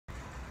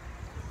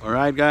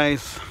Alright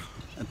guys,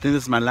 I think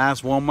this is my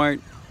last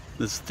Walmart.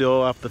 This is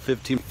still off the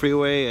 15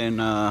 freeway,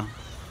 and I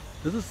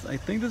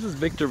think this is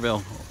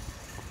Victorville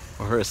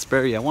or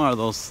Hesperia, one of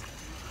those.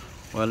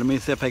 Well, let me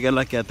see if I get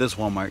lucky at this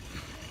Walmart.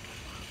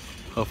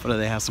 Hopefully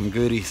they have some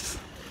goodies.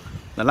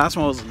 The last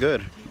one was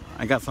good.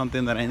 I got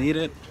something that I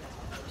needed.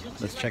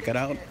 Let's check it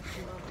out.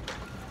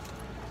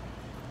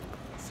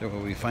 See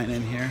what we find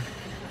in here.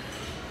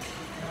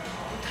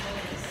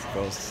 Let's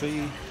go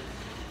see.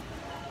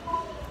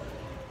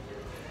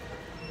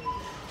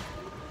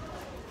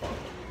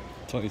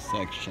 Toy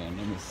section,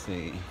 let me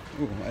see.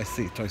 Ooh, I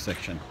see toy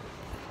section.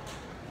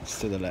 It's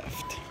to the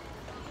left.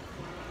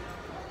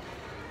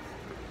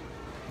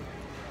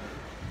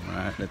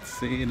 Alright, let's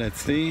see.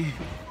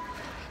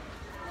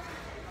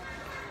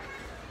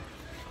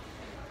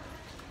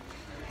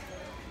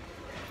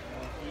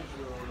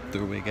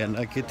 Do we get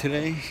lucky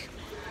today?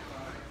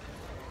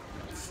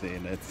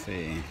 Let's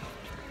see.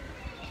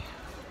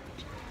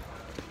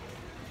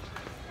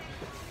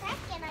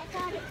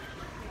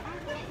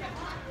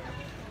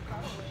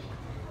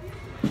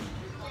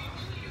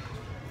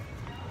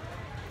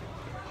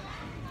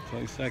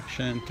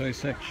 Toy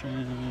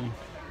section,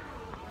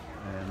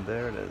 and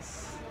there it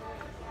is.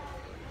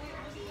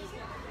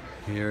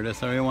 Here it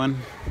is, everyone.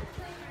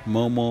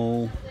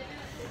 Momo.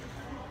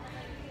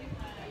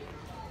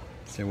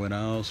 See what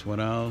else?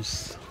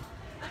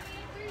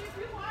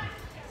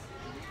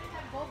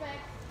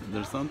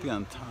 There's something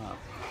on top.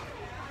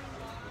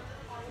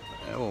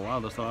 Oh wow,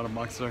 there's a lot of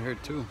boxes right here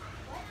too.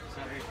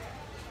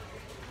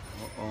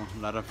 Uh-oh, a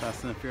lot of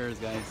Fast and Furious,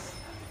 guys.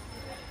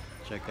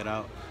 Check it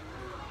out.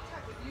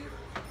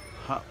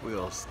 Hot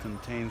Wheels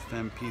contains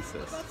 10 pieces.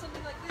 What about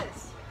something like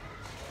this?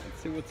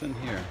 Let's see what's in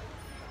here.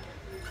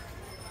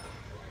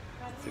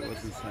 Let's see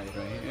what's inside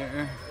right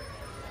here.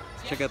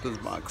 Let's check out this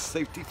box.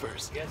 Safety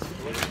first. Yes.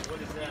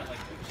 What is that? Like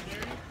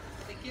dictionary?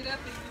 Pick it up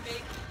and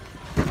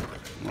you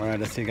make. Alright,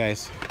 let's see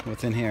guys.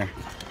 What's in here?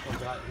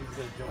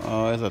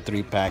 Oh, it's a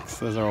 3-packs.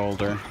 Those are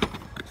older.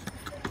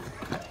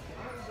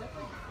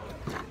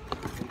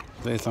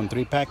 There's some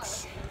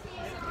 3-packs.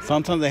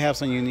 Sometimes they have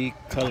some unique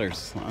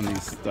colors on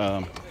these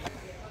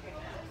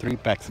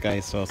 3-packs,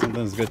 guys, so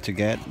something's good to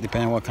get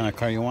depending on what kind of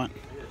car you want.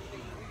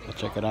 So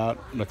check it out.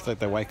 Looks like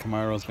the white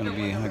Camaro is going to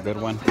be a good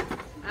one.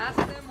 Ask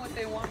them what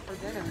they want for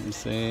dinner. Let me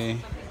see.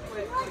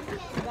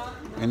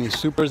 Any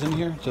supers in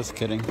here? Just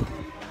kidding.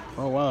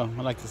 Oh wow,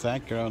 I like this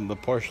Acura. The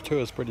Porsche too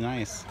is pretty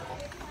nice.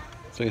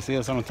 So you see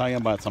what I'm talking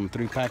about, some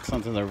 3-packs,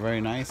 something that are very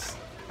nice.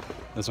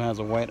 This one has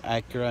a white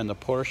Acura and the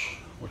Porsche,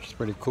 which is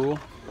pretty cool.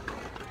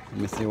 Let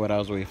me see what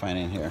else we find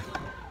in here.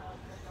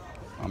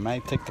 I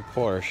might take the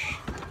Porsche.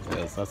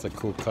 Yes, that's a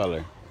cool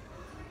color.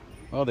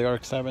 Oh, the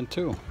RX-7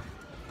 too.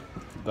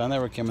 That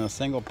never came in a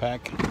single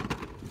pack.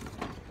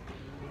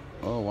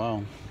 Oh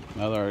wow,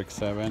 another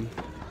RX-7.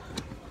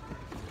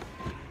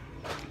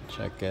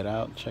 Check it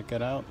out.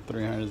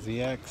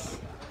 300ZX.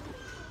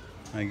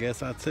 I guess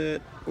that's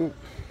it. Ooh.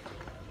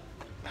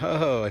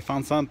 Oh, I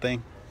found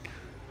something.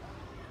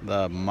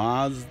 The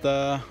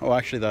Mazda, oh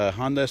actually the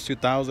Honda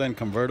S2000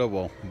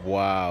 convertible.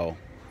 Wow,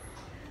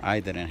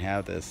 I didn't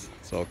have this.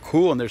 So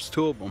cool, and there's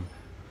 2 of them.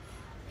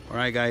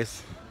 Alright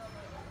guys,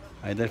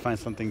 I did find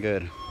something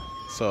good.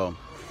 So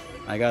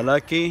I got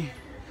lucky.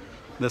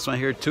 This one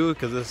here too,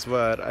 because this is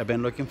what I've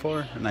been looking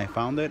for, and I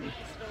found it.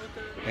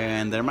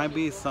 And there might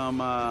be some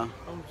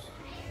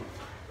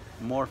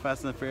more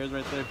Fast and Furious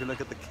right there if you look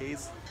at the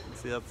case. You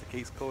see that's the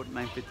case code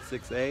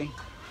 956A.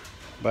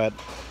 But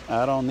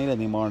I don't need it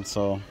anymore,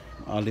 so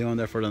I'll leave them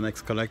there for the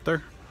next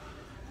collector.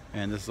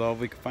 And this is all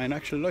we can find.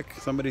 Actually, look,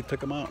 somebody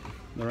took them out.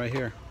 They're right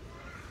here.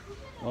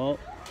 Well,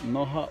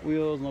 no Hot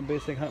Wheels, no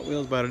basic Hot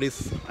Wheels, but at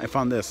least I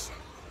found this.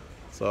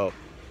 So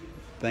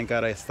thank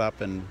God I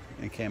stopped and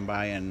came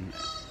by and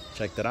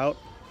checked it out.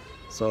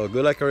 So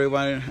good luck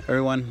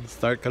everyone.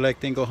 Start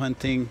collecting, go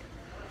hunting,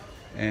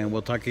 and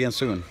we'll talk again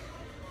soon.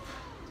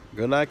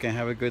 Good luck and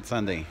have a good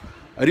Sunday.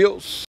 Adios.